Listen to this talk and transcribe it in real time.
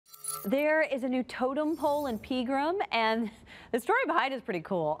There is a new totem pole in Pegram, and the story behind it is pretty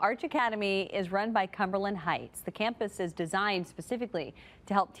cool. Arch Academy is run by Cumberland Heights. The campus is designed specifically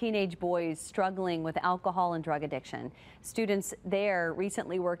to help teenage boys struggling with alcohol and drug addiction. Students there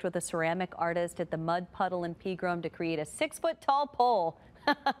recently worked with a ceramic artist at the mud puddle in Pegram to create a 6-foot-tall pole.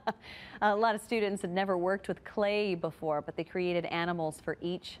 A lot of students had never worked with clay before, but they created animals for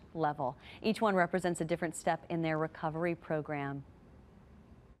each level. Each one represents a different step in their recovery program.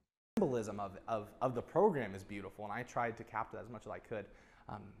 Symbolism of the program is beautiful, and I tried to capture that as much as I could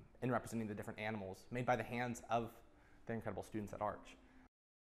in representing the different animals made by the hands of the incredible students at Arch.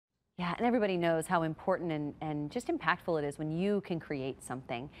 Yeah, and everybody knows how important and just impactful it is when you can create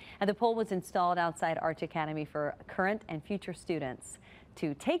something. And the pole was installed outside Arch Academy for current and future students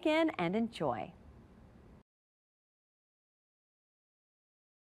to take in and enjoy.